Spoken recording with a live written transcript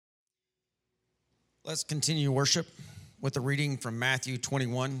Let's continue worship with a reading from Matthew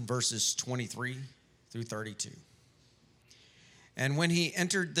 21, verses 23 through 32. And when he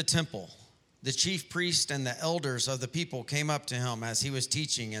entered the temple, the chief priest and the elders of the people came up to him as he was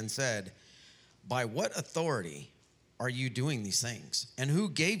teaching and said, "By what authority are you doing these things? And who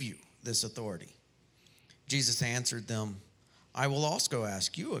gave you this authority?" Jesus answered them, "I will also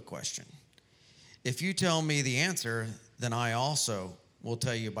ask you a question. If you tell me the answer, then I also will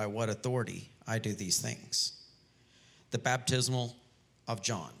tell you by what authority I do these things. The baptismal of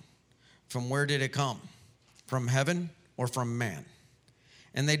John, from where did it come? From heaven or from man?"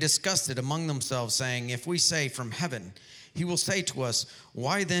 And they discussed it among themselves, saying, "If we say from heaven, he will say to us,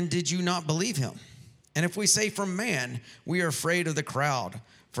 'Why then did you not believe him?' And if we say from man, we are afraid of the crowd,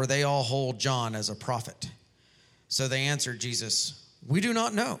 for they all hold John as a prophet." So they answered Jesus, "We do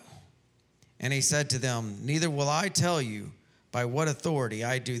not know." And he said to them, "Neither will I tell you by what authority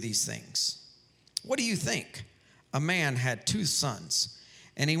I do these things. What do you think? A man had 2 sons,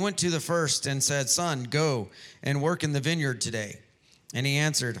 and he went to the first and said, 'Son, go and work in the vineyard today.' And he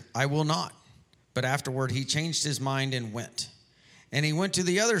answered, 'I will not.' But afterward he changed his mind and went. And he went to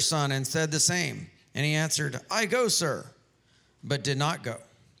the other son and said the same. And he answered, 'I go, sir,' but did not go.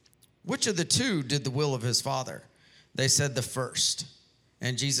 Which of the 2 did the will of his father?" They said, "The first."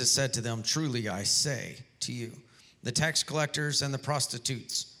 And Jesus said to them, "Truly I say to you, the tax collectors and the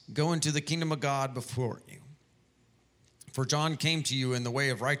prostitutes go into the kingdom of God before you. For John came to you in the way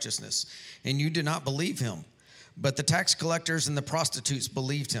of righteousness, and you did not believe him. But the tax collectors and the prostitutes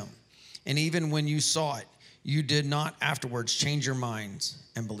believed him. And even when you saw it, you did not afterwards change your minds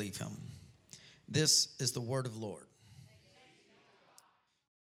and believe him." This is the word of the Lord.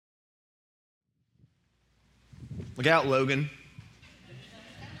 Look out, Logan.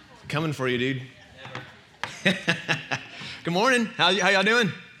 Coming for you, dude. Good morning. How y'all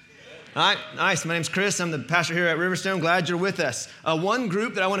doing? All right, nice. My name's Chris. I'm the pastor here at Riverstone. Glad you're with us. One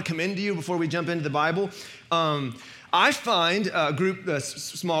group that I want to commend to you before we jump into the Bible. I find a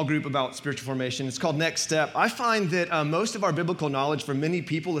small group about spiritual formation. It's called Next Step. I find that most of our biblical knowledge for many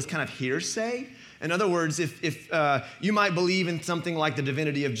people is kind of hearsay. In other words, if you might believe in something like the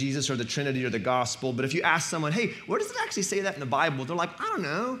divinity of Jesus or the Trinity or the gospel, but if you ask someone, "Hey, where does it actually say that in the Bible?" They're like, "I don't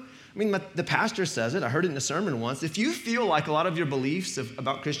know. I mean, the pastor says it. I heard it in a sermon once." If you feel like a lot of your beliefs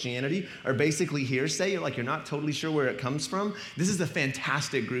about Christianity are basically hearsay, you're not totally sure where it comes from, this is a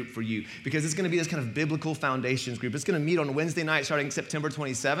fantastic group for you because it's going to be this kind of biblical foundations group. It's going to meet on Wednesday night starting September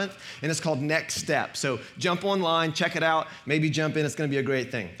 27th, and it's called Next Step. So jump online, check it out, maybe jump in. It's going to be a great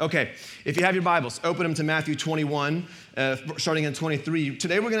thing. Okay, if you have your Bibles, open them to Matthew 21, starting in 23.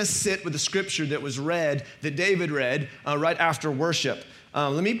 Today we're going to sit with the scripture that was read, that David read right after worship.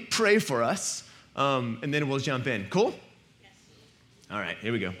 Let me pray for us, and then we'll jump in. Cool? Yes. All right,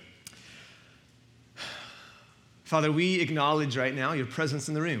 here we go. Father, we acknowledge right now your presence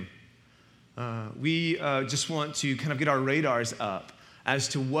in the room. We just want to kind of get our radars up as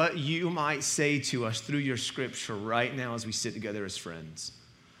to what you might say to us through your scripture right now as we sit together as friends.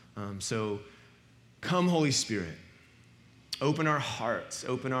 So come, Holy Spirit. Open our hearts,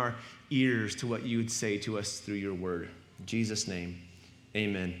 open our ears to what you would say to us through your word. In Jesus' name.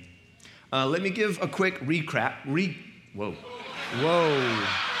 Amen. Let me give a quick recap. Whoa.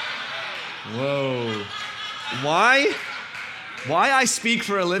 Why I speak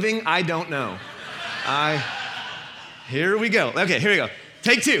for a living, I don't know. Here we go. Okay, here we go.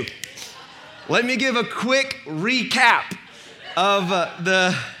 Take 2. Let me give a quick recap of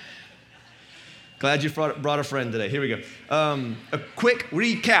Glad you brought a friend today. Here we go. A quick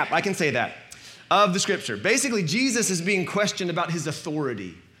recap, I can say that, of the scripture. Basically, Jesus is being questioned about his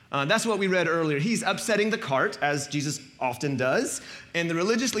authority. That's what we read earlier. He's upsetting the cart, as Jesus often does, and the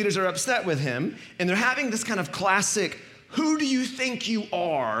religious leaders are upset with him, and they're having this kind of classic, "Who do you think you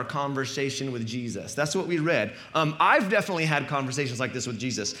are?" conversation with Jesus. That's what we read. I've definitely had conversations like this with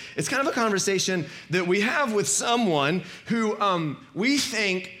Jesus. It's kind of a conversation that we have with someone who we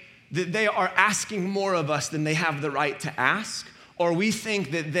think that they are asking more of us than they have the right to ask, or we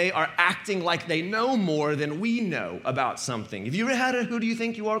think that they are acting like they know more than we know about something. Have you ever had a "who do you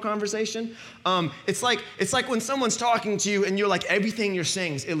think you are" conversation? It's like when someone's talking to you and you're like, everything you're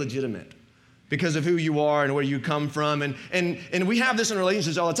saying is illegitimate because of who you are and where you come from. And we have this in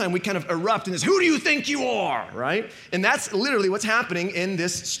relationships all the time. We kind of erupt in this, "who do you think you are?" Right? And that's literally what's happening in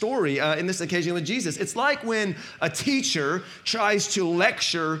this story, in this occasion with Jesus. It's like when a teacher tries to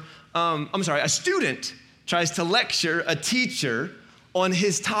lecture, a student tries to lecture a teacher on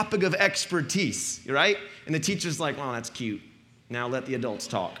his topic of expertise, right? And the teacher's like, "Well, that's cute. Now let the adults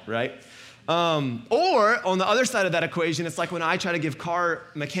talk," right? Or on the other side of that equation, it's like when I try to give car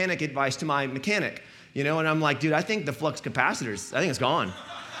mechanic advice to my mechanic, and I'm like, dude, I think the flux capacitors, I think it's gone.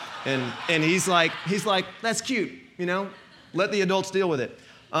 And he's like, that's cute, let the adults deal with it.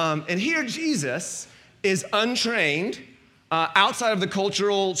 And here Jesus is untrained, outside of the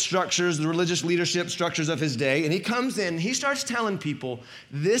cultural structures, the religious leadership structures of his day, and he comes in, he starts telling people,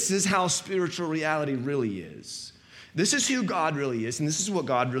 this is how spiritual reality really is. This is who God really is, and this is what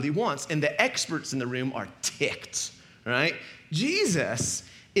God really wants. And the experts in the room are ticked, right? Jesus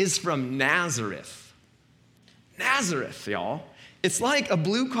is from Nazareth. Nazareth, y'all. It's like a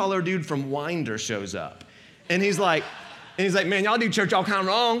blue-collar dude from Winder shows up. And he's like, man, y'all do church all kind of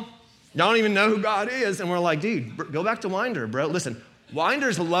wrong. Y'all don't even know who God is. And we're like, dude, go back to Winder, bro. Listen,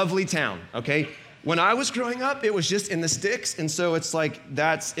 Winder's a lovely town, okay? When I was growing up, it was just in the sticks. And so it's like,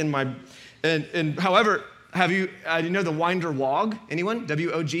 that's in my, and however, do you know the Winder Wog? Anyone?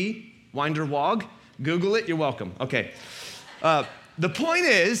 W-O-G? Winder Wog? Google it, you're welcome. Okay. The point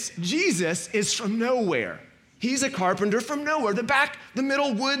is, Jesus is from nowhere. He's a carpenter from nowhere, the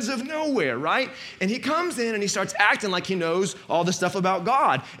middle woods of nowhere, right? And he comes in and he starts acting like he knows all the stuff about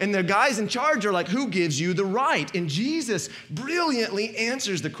God. And the guys in charge are like, who gives you the right? And Jesus brilliantly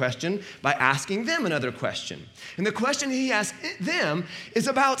answers the question by asking them another question. And the question he asked them is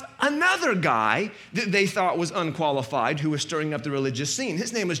about another guy that they thought was unqualified who was stirring up the religious scene.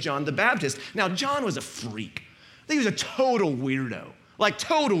 His name was John the Baptist. Now, John was a freak. I think he was a total weirdo. Like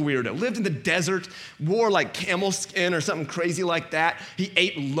total weirdo, lived in the desert, wore like camel skin or something crazy like that. He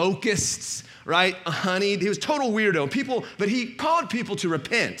ate locusts, right? Honey, he was total weirdo. But he called people to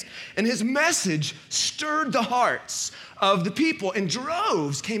repent. And his message stirred the hearts of the people, and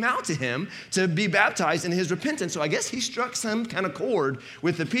droves came out to him to be baptized in his repentance. So I guess he struck some kind of chord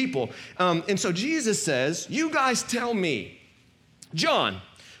with the people. And so Jesus says, you guys tell me, John,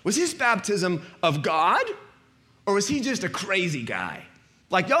 was his baptism of God, or was he just a crazy guy?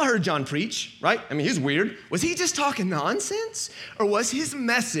 Like, y'all heard John preach, right? I mean, he's weird. Was he just talking nonsense? Or was his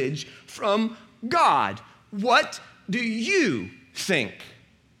message from God? What do you think?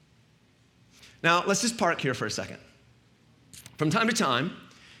 Now, let's just park here for a second. From time to time,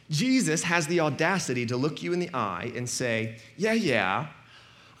 Jesus has the audacity to look you in the eye and say, yeah,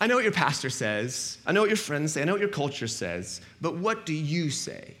 I know what your pastor says. I know what your friends say. I know what your culture says. But what do you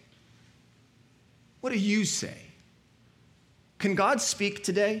say? What do you say? Can God speak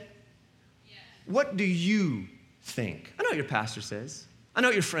today? Yes. What do you think? I know what your pastor says. I know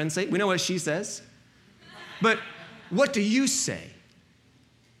what your friends say. We know what she says. But what do you say?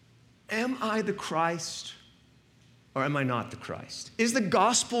 Am I the Christ or am I not the Christ? Is the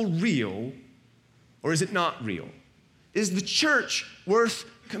gospel real or is it not real? Is the church worth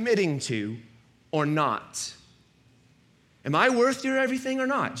committing to or not? Am I worth your everything or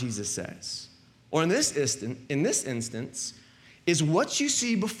not, Jesus says? Or in this instance, is what you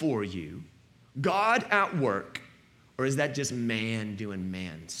see before you God at work, or is that just man doing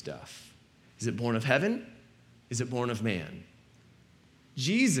man stuff? Is it born of heaven? Is it born of man?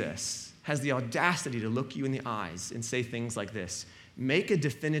 Jesus has the audacity to look you in the eyes and say things like this: make a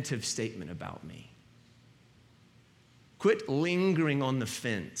definitive statement about me. Quit lingering on the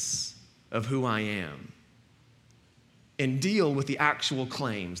fence of who I am and deal with the actual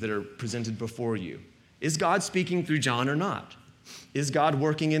claims that are presented before you. Is God speaking through John or not? Is God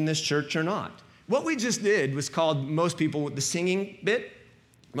working in this church or not? What we just did was called, most people, the singing bit.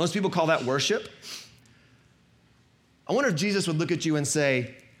 Most people call that worship. I wonder if Jesus would look at you and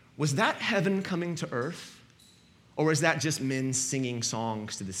say, was that heaven coming to earth? Or was that just men singing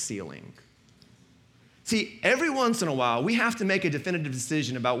songs to the ceiling? See, every once in a while, we have to make a definitive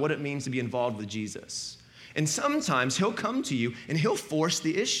decision about what it means to be involved with Jesus. And sometimes he'll come to you and he'll force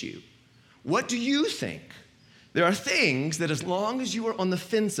the issue. What do you think? There are things that as long as you are on the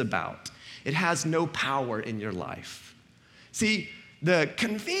fence about, it has no power in your life. See, the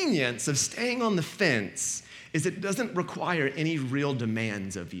convenience of staying on the fence is it doesn't require any real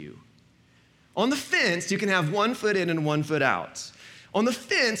demands of you. On the fence, you can have 1 foot in and 1 foot out. On the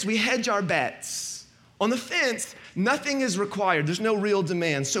fence, we hedge our bets. On the fence, nothing is required. There's no real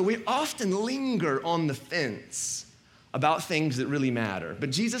demand. So we often linger on the fence about things that really matter. But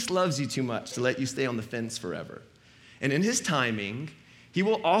Jesus loves you too much to let you stay on the fence forever. And in his timing, he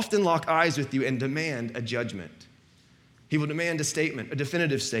will often lock eyes with you and demand a judgment. He will demand a statement, a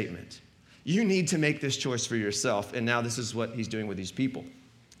definitive statement. You need to make this choice for yourself. And now this is what he's doing with these people.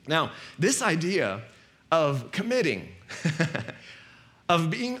 Now, this idea of committing, of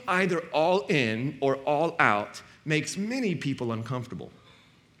being either all in or all out, makes many people uncomfortable.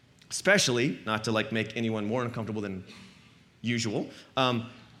 Especially, not to make anyone more uncomfortable than usual,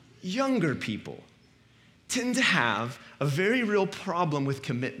 younger people tend to have a very real problem with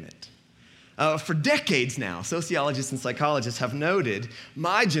commitment. For decades now, sociologists and psychologists have noted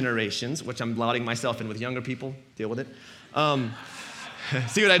my generations, which I'm lauding myself in with younger people, deal with it.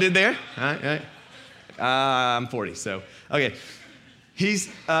 See what I did there? All right. I'm 40, so, okay.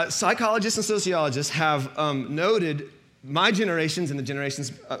 Psychologists and sociologists have noted my generations and the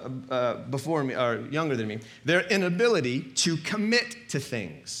generations before me, or younger than me, their inability to commit to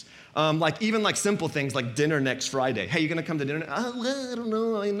things. Even simple things like dinner next Friday. Hey, you gonna come to dinner? Well, I don't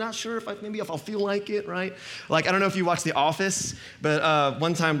know. I'm not sure if I'll feel like it, right? I don't know if you watch The Office, but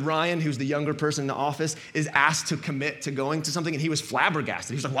one time Ryan, who's the younger person in the office, is asked to commit to going to something, and he was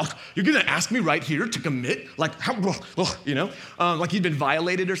flabbergasted. He's like, "Well, you're gonna ask me right here to commit? Like he'd been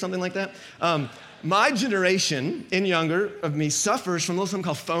violated or something like that." My generation and younger of me suffers from something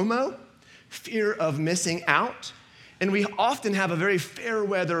called FOMO, fear of missing out. And we often have a very fair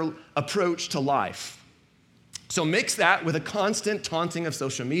weather approach to life. So mix that with a constant taunting of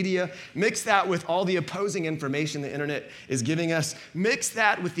social media, mix that with all the opposing information the internet is giving us, mix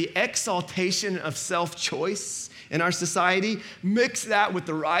that with the exaltation of self-choice in our society, mix that with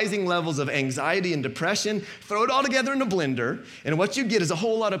the rising levels of anxiety and depression, throw it all together in a blender, and what you get is a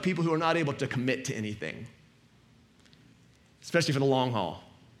whole lot of people who are not able to commit to anything, especially for the long haul.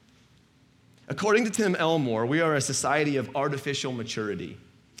 According to Tim Elmore, we are a society of artificial maturity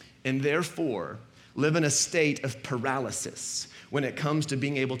and therefore live in a state of paralysis when it comes to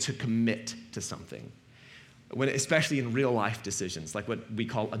being able to commit to something, especially in real life decisions, like what we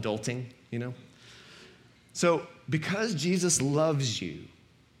call adulting, So because Jesus loves you,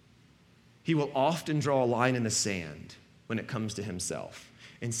 he will often draw a line in the sand when it comes to himself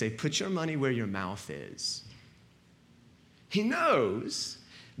and say, put your money where your mouth is. He knows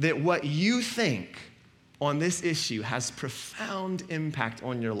that what you think on this issue has profound impact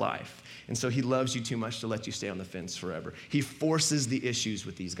on your life. And so he loves you too much to let you stay on the fence forever. He forces the issues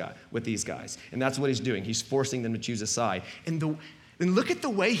with these guys. And that's what he's doing. He's forcing them to choose a side. And look at the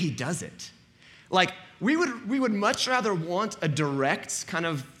way he does it. We would much rather want a direct kind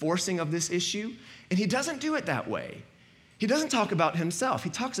of forcing of this issue. And he doesn't do it that way. He doesn't talk about himself.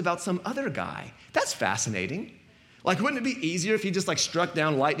 He talks about some other guy. That's fascinating. Wouldn't it be easier if he just struck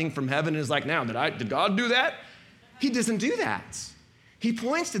down lightning from heaven and is like, now, did God do that? He doesn't do that. He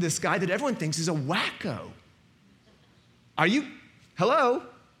points to this guy that everyone thinks is a wacko. Hello?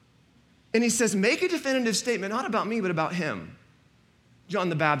 And he says, make a definitive statement, not about me, but about him, John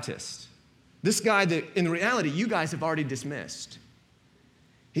the Baptist. This guy that, in reality, you guys have already dismissed.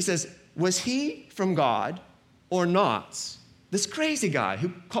 He says, was he from God or not? This crazy guy who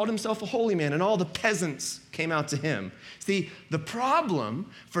called himself a holy man, and all the peasants came out to him. See, the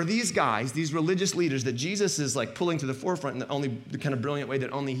problem for these guys, these religious leaders that Jesus is pulling to the forefront in the kind of brilliant way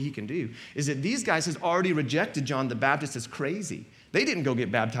that only he can do, is that these guys has already rejected John the Baptist as crazy. They didn't go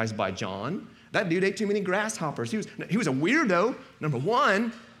get baptized by John. That dude ate too many grasshoppers. He was a weirdo, number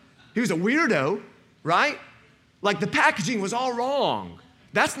one. He was a weirdo, right? The packaging was all wrong.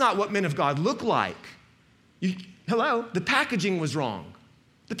 That's not what men of God look like. Hello? The packaging was wrong.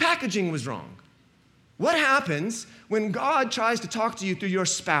 The packaging was wrong. What happens when God tries to talk to you through your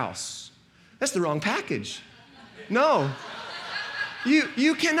spouse? That's the wrong package. No.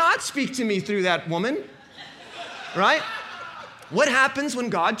 You cannot speak to me through that woman, right? What happens when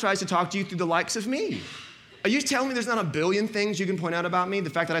God tries to talk to you through the likes of me? Are you telling me there's not a billion things you can point out about me? The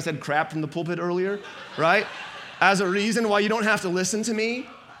fact that I said crap from the pulpit earlier, right? As a reason why you don't have to listen to me?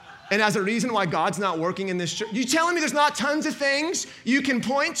 And as a reason why God's not working in this church? You telling me there's not tons of things you can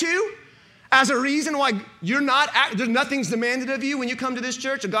point to as a reason why there's nothing's demanded of you when you come to this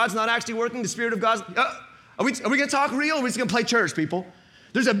church, or God's not actually working, the Spirit of God's, are we going to talk real, or are we just going to play church, people?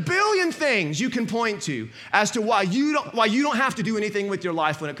 There's a billion things you can point to as to why you don't have to do anything with your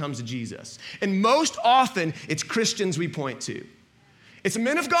life when it comes to Jesus. And most often, it's Christians we point to. It's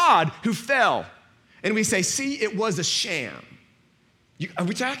men of God who fell, and we say, see, it was a sham. Are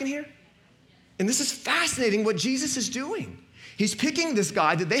we tracking here? And this is fascinating what Jesus is doing. He's picking this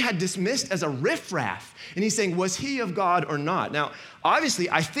guy that they had dismissed as a riffraff, and he's saying, was he of God or not? Now, obviously,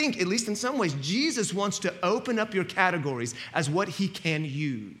 I think, at least in some ways, Jesus wants to open up your categories as what he can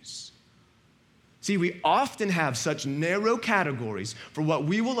use. See, we often have such narrow categories for what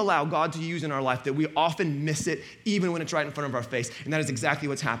we will allow God to use in our life that we often miss it even when it's right in front of our face. And that is exactly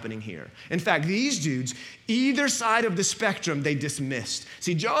what's happening here. In fact, these dudes, either side of the spectrum, they dismissed.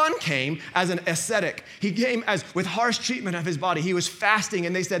 See, John came as an ascetic. He came with harsh treatment of his body. He was fasting,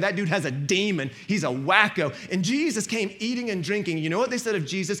 and they said, that dude has a demon. He's a wacko. And Jesus came eating and drinking. You know what they said of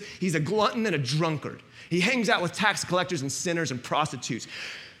Jesus? He's a glutton and a drunkard. He hangs out with tax collectors and sinners and prostitutes.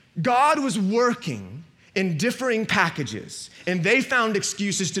 God was working in differing packages, and they found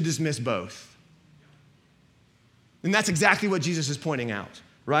excuses to dismiss both. And that's exactly what Jesus is pointing out,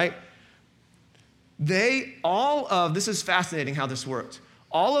 right? This is fascinating how this worked.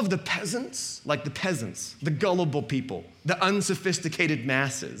 All of the peasants, the gullible people, the unsophisticated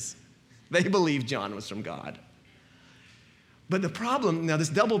masses, they believed John was from God. But the problem, now this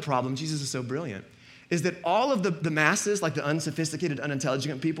double problem, Jesus is so brilliant, is that all of the masses, like the unsophisticated,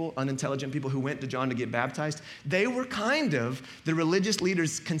 unintelligent people who went to John to get baptized, they were kind of the religious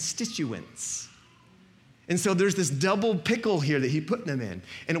leaders' constituents. And so there's this double pickle here that he put them in.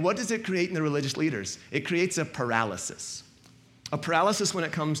 And what does it create in the religious leaders? It creates a paralysis. A paralysis when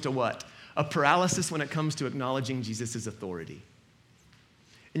it comes to what? A paralysis when it comes to acknowledging Jesus' authority.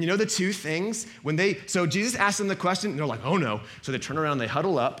 And you know the two things? So Jesus asked them the question, and they're like, oh no. So they turn around, they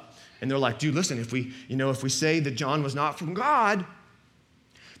huddle up, and they're like, dude, listen, if we say that John was not from God,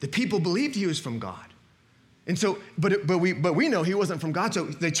 the people believed he was from God. And so, but we know he wasn't from God. So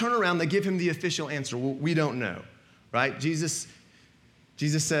they turn around, they give him the official answer. Well, we don't know, right? Jesus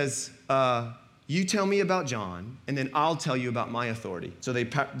says, you tell me about John, and then I'll tell you about my authority. So they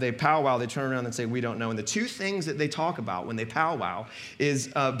powwow, they turn around and say, we don't know. And the two things that they talk about when they powwow is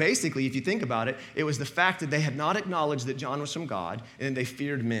basically, if you think about it, it was the fact that they had not acknowledged that John was from God, and then they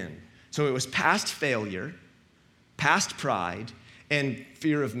feared men. So it was past failure, past pride, and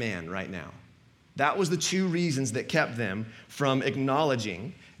fear of man right now. That was the two reasons that kept them from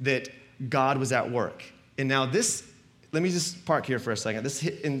acknowledging that God was at work. And now this, let me just park here for a second. This,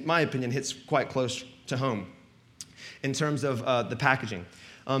 in my opinion, hits quite close to home in terms of the packaging.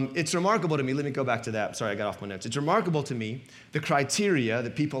 It's remarkable to me, let me go back to that. Sorry, I got off my notes. It's remarkable to me the criteria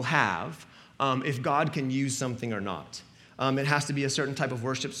that people have if God can use something or not. It has to be a certain type of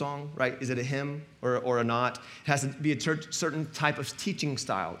worship song, right? Is it a hymn or a not? It has to be a certain type of teaching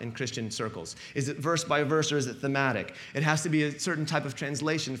style in Christian circles. Is it verse by verse or is it thematic? It has to be a certain type of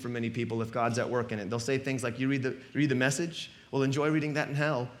translation for many people if God's at work in it. They'll say things like, you read the Message? Well, enjoy reading that in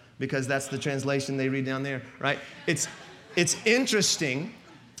hell because that's the translation they read down there, right? It's interesting.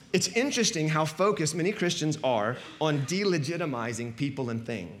 It's interesting how focused many Christians are on delegitimizing people and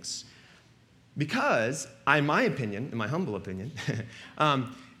things. Because, in my humble opinion,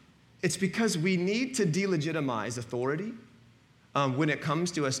 it's because we need to delegitimize authority when it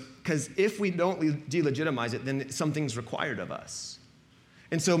comes to us, because if we don't delegitimize it, then something's required of us.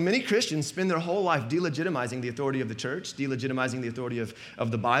 And so many Christians spend their whole life delegitimizing the authority of the church, delegitimizing the authority of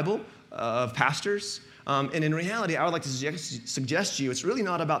the Bible, of pastors. And in reality, I would like to suggest to you, it's really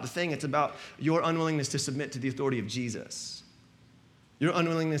not about the thing, it's about your unwillingness to submit to the authority of Jesus. Your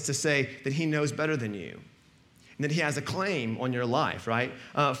unwillingness to say that he knows better than you and that he has a claim on your life, right?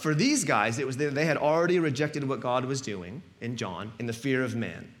 For these guys, it was they had already rejected what God was doing in John in the fear of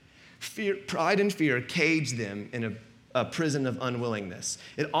man. Pride and fear caged them in a prison of unwillingness.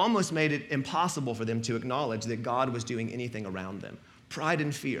 It almost made it impossible for them to acknowledge that God was doing anything around them. Pride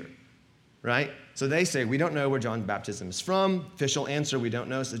and fear, right? So they say, we don't know where John's baptism is from. Official answer, we don't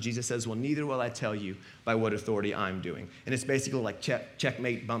know. So Jesus says, well, neither will I tell you by what authority I'm doing. And it's basically like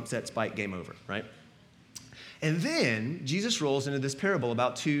checkmate, bump, set, spike, game over, right? And then Jesus rolls into this parable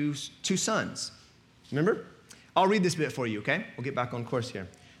about two sons. Remember? I'll read this bit for you, okay? We'll get back on course here.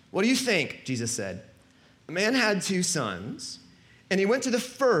 What do you think? Jesus said. A man had 2 sons, and he went to the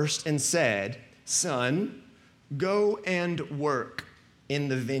first and said, son, go and work in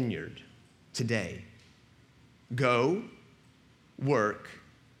the vineyard today. Go work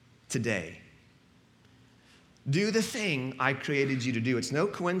today. Do the thing I created you to do. It's no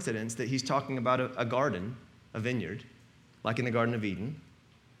coincidence that he's talking about a garden, a vineyard, like in the Garden of Eden.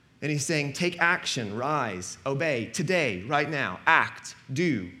 And he's saying, take action, rise, obey, today, right now, act,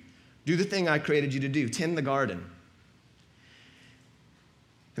 do. Do the thing I created you to do, tend the garden.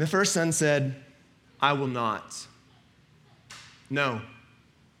 And the first son said, I will not. No.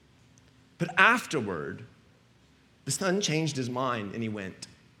 But afterward, the son changed his mind and he went.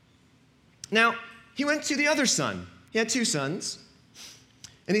 Now, he went to the other son. He had 2 sons.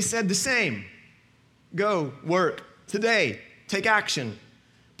 And he said the same. Go, work, today, take action,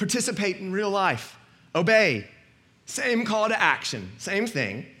 participate in real life, obey. Same call to action, same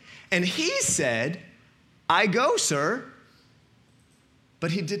thing. And he said, I go, sir.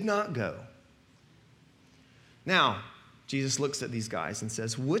 But he did not go. Now, Jesus looks at these guys and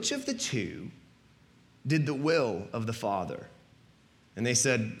says, which of the 2 did the will of the Father? And they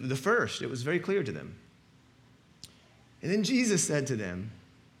said, the first. It was very clear to them. And then Jesus said to them,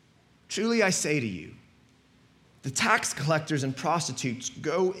 truly I say to you, the tax collectors and prostitutes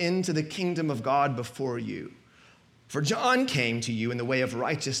go into the kingdom of God before you. For John came to you in the way of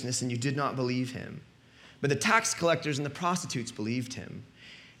righteousness, and you did not believe him. But the tax collectors and the prostitutes believed him.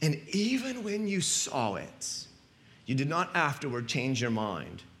 And even when you saw it, you did not afterward change your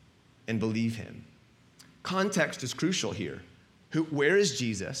mind and believe him." Context is crucial here. Where is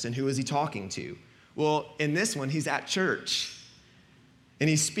Jesus, and who is he talking to? Well, in this one, he's at church, and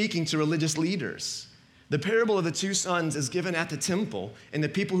he's speaking to religious leaders. The parable of the two sons is given at the temple, and the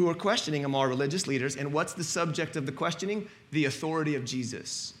people who are questioning him are religious leaders. And what's the subject of the questioning? The authority of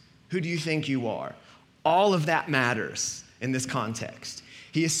Jesus. Who do you think you are? All of that matters in this context.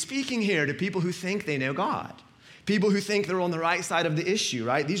 He is speaking here to people who think they know God, people who think they're on the right side of the issue,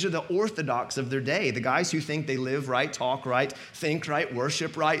 right? These are the orthodox of their day, the guys who think they live right, talk right, think right,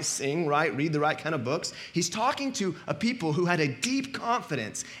 worship right, sing right, read the right kind of books. He's talking to a people who had a deep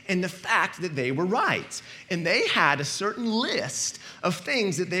confidence in the fact that they were right. And they had a certain list of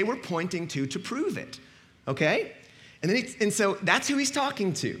things that they were pointing to prove it, okay? And so that's who he's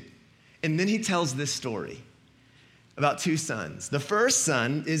talking to. And then he tells this story about two sons. The first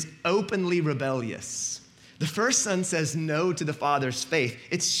son is openly rebellious. The first son says no to the father's faith.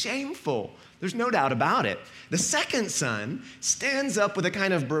 It's shameful. There's no doubt about it. The second son stands up with a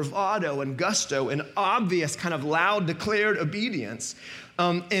kind of bravado and gusto and obvious kind of loud declared obedience.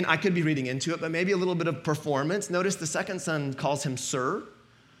 And I could be reading into it, but maybe a little bit of performance. Notice the second son calls him sir.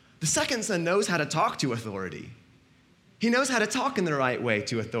 The second son knows how to talk to authority. He knows how to talk in the right way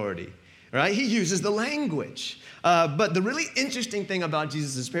to authority, right? He uses the language. But the really interesting thing about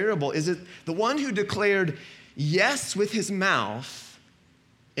Jesus' parable is that the one who declared yes with his mouth,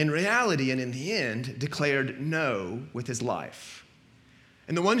 in reality and in the end, declared no with his life.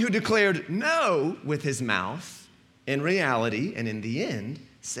 And the one who declared no with his mouth, in reality and in the end,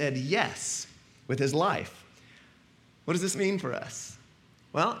 said yes with his life. What does this mean for us?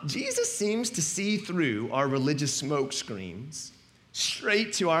 Well, Jesus seems to see through our religious smoke screens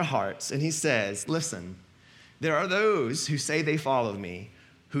straight to our hearts, and he says, listen, there are those who say they follow me,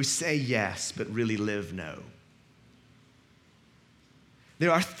 who say yes, but really live no.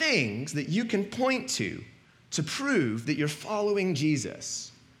 There are things that you can point to prove that you're following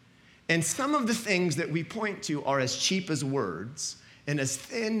Jesus. And some of the things that we point to are as cheap as words and as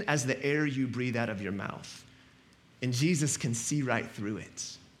thin as the air you breathe out of your mouth. And Jesus can see right through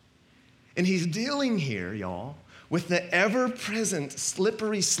it. And he's dealing here, y'all, with the ever-present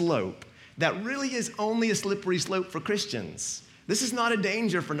slippery slope that really is only a slippery slope for Christians. This is not a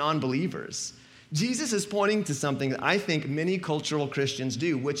danger for non-believers. Jesus is pointing to something that I think many cultural Christians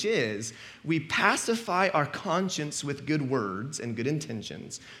do, which is we pacify our conscience with good words and good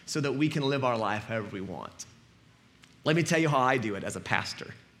intentions so that we can live our life however we want. Let me tell you how I do it as a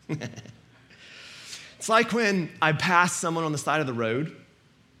pastor. It's like when I pass someone on the side of the road,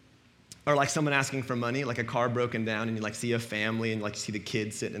 or like someone asking for money, like a car broken down and you like see a family and like you see the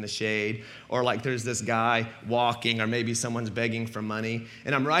kids sitting in the shade, or like there's this guy walking, or maybe someone's begging for money.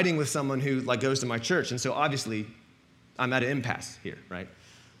 And I'm riding with someone who like goes to my church, and so obviously I'm at an impasse here, right?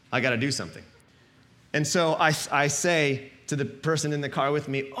 I got to do something. And so I say to the person in the car with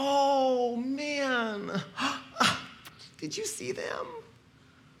me, "Oh man, did you see them?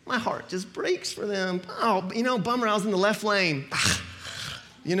 My heart just breaks for them. Oh, bummer, I was in the left lane.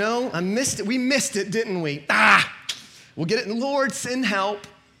 I missed it. We missed it, didn't we? We'll get it. Lord, send help."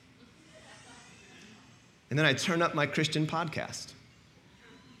 And then I turn up my Christian podcast.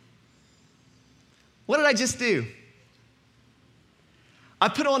 What did I just do? I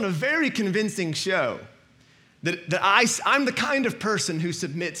put on a very convincing show that I'm the kind of person who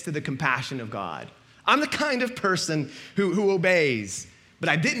submits to the compassion of God. I'm the kind of person who obeys, but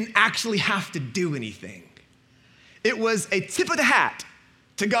I didn't actually have to do anything. It was a tip of the hat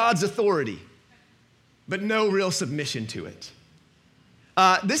to God's authority, but no real submission to it.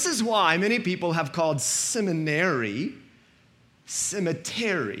 This is why many people have called seminary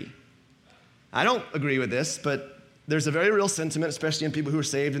cemetery. I don't agree with this, but there's a very real sentiment, especially in people who were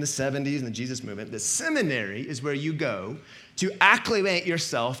saved in the 70s and the Jesus movement, that seminary is where you go to acclimate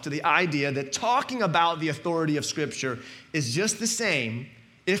yourself to the idea that talking about the authority of Scripture is just the same,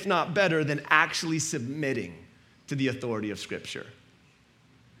 if not better, than actually submitting to the authority of Scripture.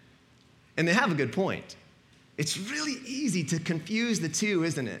 And they have a good point. It's really easy to confuse the two,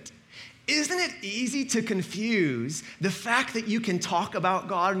 isn't it? Isn't it easy to confuse the fact that you can talk about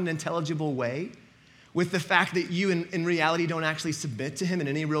God in an intelligible way with the fact that you in reality don't actually submit to him in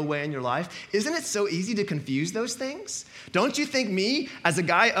any real way in your life? Isn't it so easy to confuse those things? Don't you think me, as a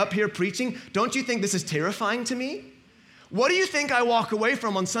guy up here preaching, don't you think this is terrifying to me? What do you think I walk away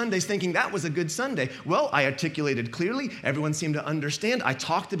from on Sundays thinking that was a good Sunday? Well, I articulated clearly. Everyone seemed to understand. I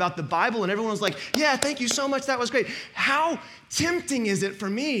talked about the Bible and everyone was like, yeah, thank you so much. That was great. How tempting is it for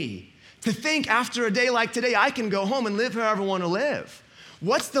me to think after a day like today, I can go home and live however I want to live?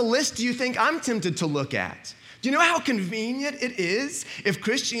 What's the list do you think I'm tempted to look at? Do you know how convenient it is if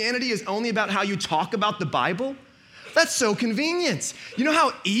Christianity is only about how you talk about the Bible? That's so convenient. You know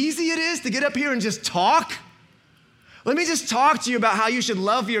how easy it is to get up here and just talk? Let me just talk to you about how you should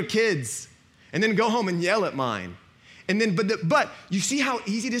love your kids and then go home and yell at mine. And then, but you see how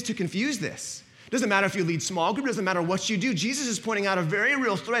easy it is to confuse this. Doesn't matter if you lead small group, doesn't matter what you do. Jesus is pointing out a very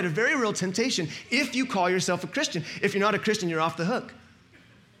real threat, a very real temptation if you call yourself a Christian. If you're not a Christian, you're off the hook.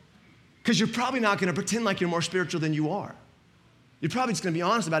 Because you're probably not going to pretend like you're more spiritual than you are. You're probably just going to be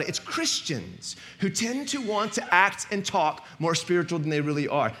honest about it. It's Christians who tend to want to act and talk more spiritual than they really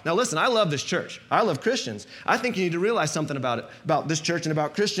are. Now listen, I love this church. I love Christians. I think you need to realize something about it, about this church and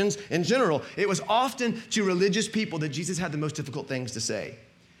about Christians in general. It was often to religious people that Jesus had the most difficult things to say.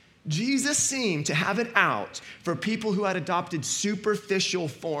 Jesus seemed to have it out for people who had adopted superficial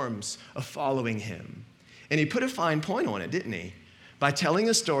forms of following him. And he put a fine point on it, didn't he? By telling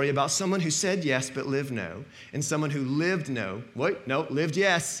a story about someone who said yes but lived no, and someone who lived lived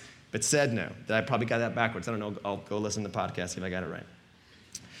yes but said no. I probably got that backwards. I don't know. I'll go listen to the podcast, see if I got it right.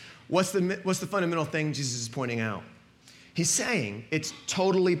 What's the fundamental thing Jesus is pointing out? He's saying it's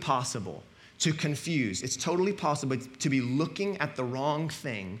totally possible to confuse. It's totally possible to be looking at the wrong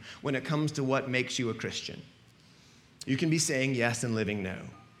thing when it comes to what makes you a Christian. You can be saying yes and living no.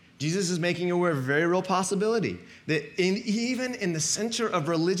 Jesus is making you aware of a very real possibility that even in the center of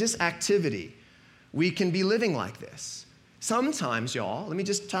religious activity, we can be living like this. Sometimes, y'all, let me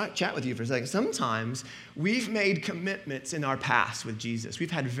just chat with you for a second. Sometimes we've made commitments in our past with Jesus. We've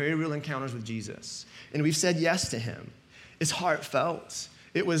had very real encounters with Jesus, and we've said yes to him. It's heartfelt.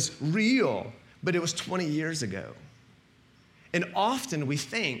 It was real, but it was 20 years ago. And often we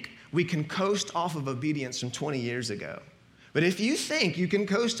think we can coast off of obedience from 20 years ago. But if you think you can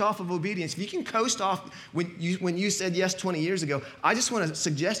coast off of obedience, if you can coast off when you said yes 20 years ago, I just want to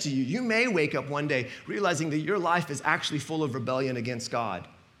suggest to you, you may wake up one day realizing that your life is actually full of rebellion against God,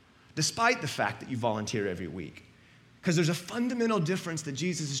 despite the fact that you volunteer every week. Because there's a fundamental difference that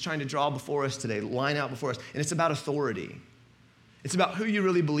Jesus is trying to draw before us today, line out before us, and it's about authority. It's about who you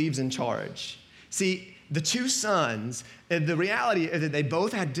really believe's in charge. See, the two sons, the reality is that they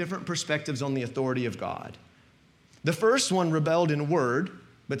both had different perspectives on the authority of God. The first one rebelled in word,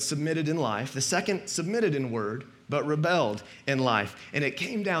 but submitted in life. The second submitted in word, but rebelled in life. And it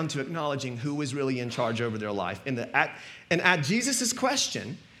came down to acknowledging who was really in charge over their life. And at Jesus'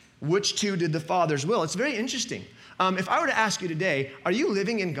 question, which two did the Father's will? It's very interesting. If I were to ask you today, are you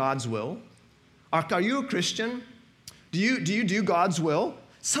living in God's will? Are you a Christian? Do you do God's will?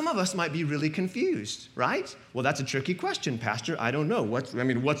 Some of us might be really confused, right? Well, that's a tricky question, Pastor. I don't know.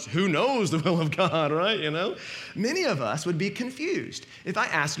 Who knows the will of God, right? You know? Many of us would be confused if I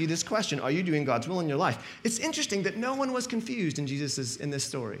ask you this question, are you doing God's will in your life? It's interesting that no one was confused in this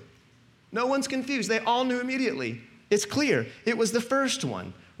story. No one's confused. They all knew immediately. It's clear. It was the first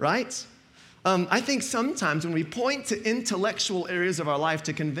one, right? I think sometimes when we point to intellectual areas of our life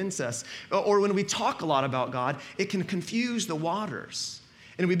to convince us, or when we talk a lot about God, it can confuse the waters.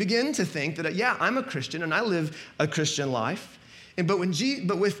 And we begin to think that, yeah, I'm a Christian and I live a Christian life.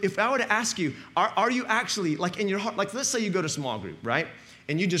 If I were to ask you, are you actually, like in your heart, like let's say you go to small group, right?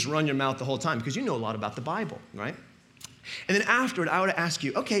 And you just run your mouth the whole time because you know a lot about the Bible, right? And then afterward, I were to ask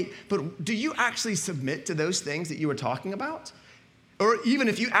you, okay, but do you actually submit to those things that you were talking about? Or even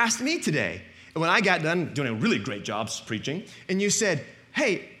if you asked me today, when I got done doing a really great job preaching, and you said,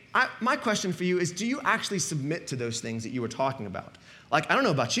 hey, my question for you is, do you actually submit to those things that you were talking about? Like, I don't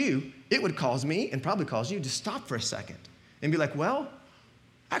know about you, it would cause me, and probably cause you, to stop for a second and be like, well,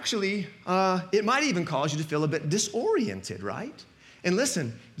 actually, it might even cause you to feel a bit disoriented, right? And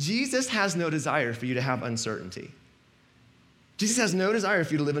listen, Jesus has no desire for you to have uncertainty. Jesus has no desire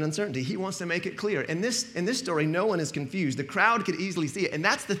for you to live in uncertainty. He wants to make it clear. In this story, no one is confused. The crowd could easily see it, and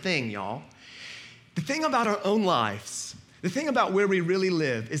that's the thing, y'all. The thing about our own lives, the thing about where we really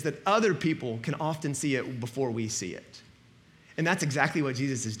live is that other people can often see it before we see it. And that's exactly what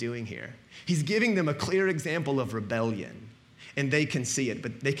Jesus is doing here. He's giving them a clear example of rebellion, and they can see it,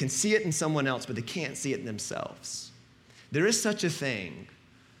 but they can see it in someone else, but they can't see it in themselves. There is such a thing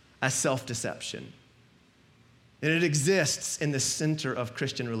as self-deception, and it exists in the center of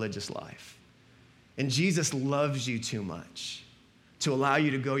Christian religious life. And Jesus loves you too much to allow you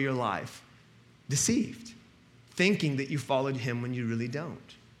to go your life deceived, thinking that you followed him when you really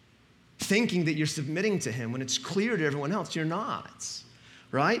don't. thinking that you're submitting to him when it's clear to everyone else you're not,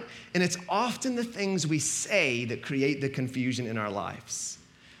 right? And it's often the things we say that create the confusion in our lives.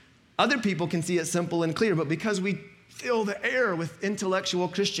 Other people can see it simple and clear, but because we fill the air with intellectual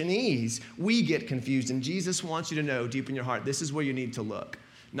Christianese, we get confused. And Jesus wants you to know deep in your heart, this is where you need to look,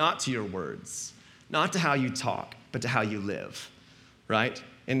 not to your words, not to how you talk, but to how you live, right?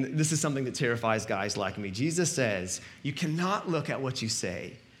 And this is something that terrifies guys like me. Jesus says, you cannot look at what you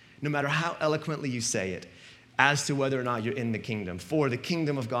say, no matter how eloquently you say it, as to whether or not you're in the kingdom. For the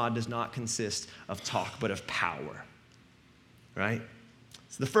kingdom of God does not consist of talk, but of power, right?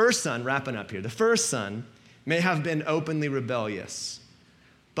 So the first son, wrapping up here, the first son may have been openly rebellious,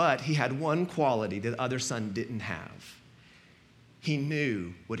 but he had one quality that the other son didn't have. He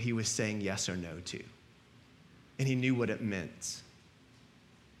knew what he was saying yes or no to, and he knew what it meant.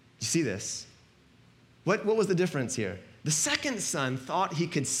 You see this? What was the difference here? The second son thought he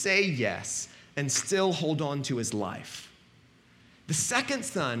could say yes and still hold on to his life. The second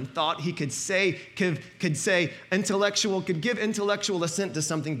son thought he could give intellectual assent to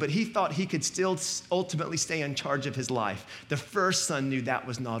something, but he thought he could still ultimately stay in charge of his life. The first son knew that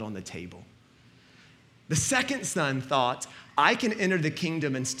was not on the table. The second son thought, I can enter the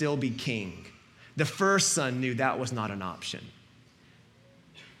kingdom and still be king. The first son knew that was not an option.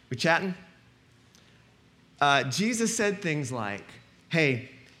 We chatting? Jesus said things like, hey,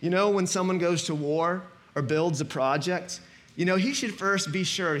 you know when someone goes to war or builds a project, you know, he should first be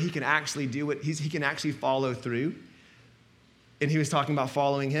sure he can actually do it. He can actually follow through. And he was talking about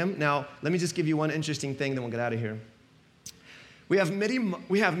following him. Now, let me just give you one interesting thing, then we'll get out of here. We have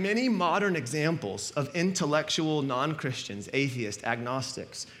many modern examples of intellectual non-Christians, atheists,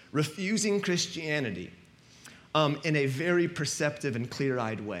 agnostics, refusing Christianity in a very perceptive and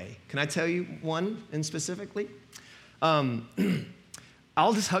clear-eyed way. Can I tell you one in specifically?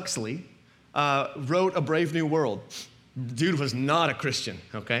 Aldous Huxley wrote A Brave New World. Dude was not a Christian,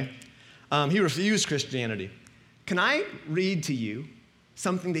 okay? He refused Christianity. Can I read to you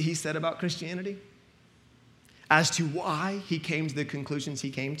something that he said about Christianity as to why he came to the conclusions he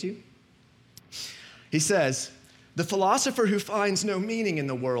came to? He says, the philosopher who finds no meaning in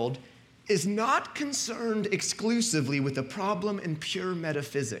the world is not concerned exclusively with the problem in pure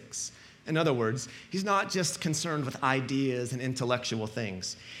metaphysics. In other words, he's not just concerned with ideas and intellectual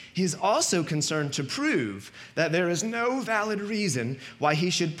things. He's also concerned to prove that there is no valid reason why he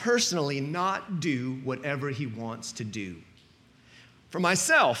should personally not do whatever he wants to do. For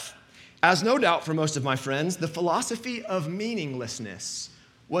myself, as no doubt for most of my friends, the philosophy of meaninglessness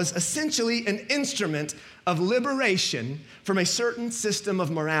was essentially an instrument of liberation from a certain system of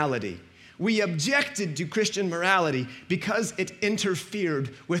morality. We objected to Christian morality because it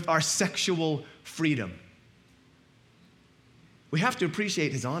interfered with our sexual freedom. We have to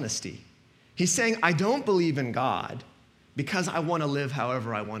appreciate his honesty. He's saying, I don't believe in God because I want to live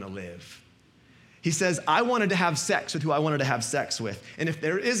however I want to live. He says, I wanted to have sex with who I wanted to have sex with. And if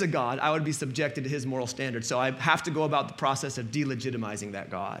there is a God, I would be subjected to his moral standards. So I have to go about the process of delegitimizing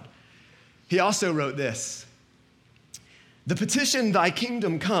that God. He also wrote this, the petition, thy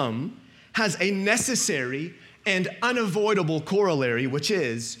kingdom come, has a necessary and unavoidable corollary, which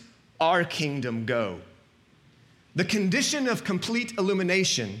is, our kingdom go. The condition of complete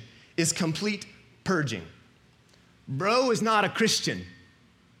illumination is complete purging. Bro is not a Christian.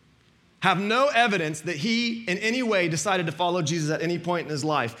 Have no evidence that he in any way decided to follow Jesus at any point in his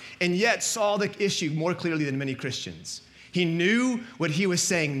life, and yet saw the issue more clearly than many Christians. He knew what he was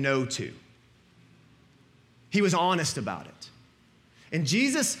saying no to. He was honest about it. And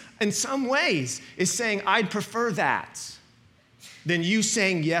Jesus, in some ways, is saying, I'd prefer that than you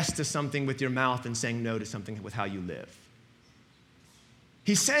saying yes to something with your mouth and saying no to something with how you live.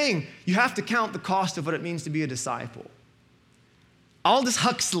 He's saying you have to count the cost of what it means to be a disciple. Aldous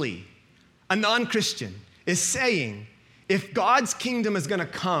Huxley, a non-Christian, is saying, if God's kingdom is going to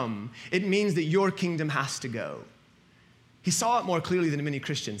come, it means that your kingdom has to go. He saw it more clearly than many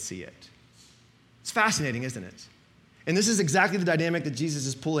Christians see it. It's fascinating, isn't it? And this is exactly the dynamic that Jesus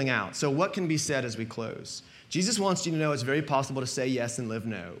is pulling out. So what can be said as we close? Jesus wants you to know it's very possible to say yes and live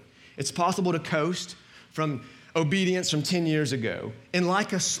no. It's possible to coast from obedience from 10 years ago. And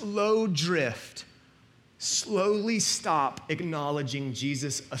like a slow drift, slowly stop acknowledging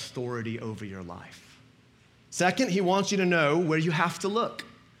Jesus' authority over your life. Second, he wants you to know where you have to look.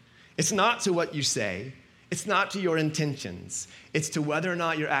 It's not to what you say. It's not to your intentions. It's to whether or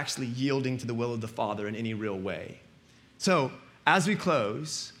not you're actually yielding to the will of the Father in any real way. So, as we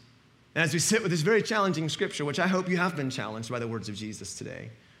close, and as we sit with this very challenging scripture, which I hope you have been challenged by the words of Jesus today,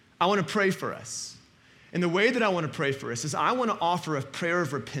 I want to pray for us. And the way that I want to pray for us is I want to offer a prayer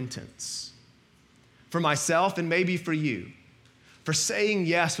of repentance. for myself and maybe for you, for saying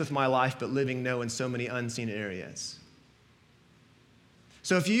yes with my life but living no in so many unseen areas.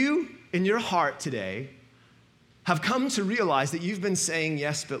 So if you, in your heart today, have come to realize that you've been saying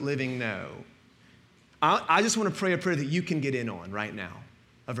yes but living no, I just want to pray a prayer that you can get in on right now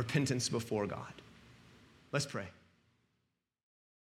of repentance before God. Let's pray.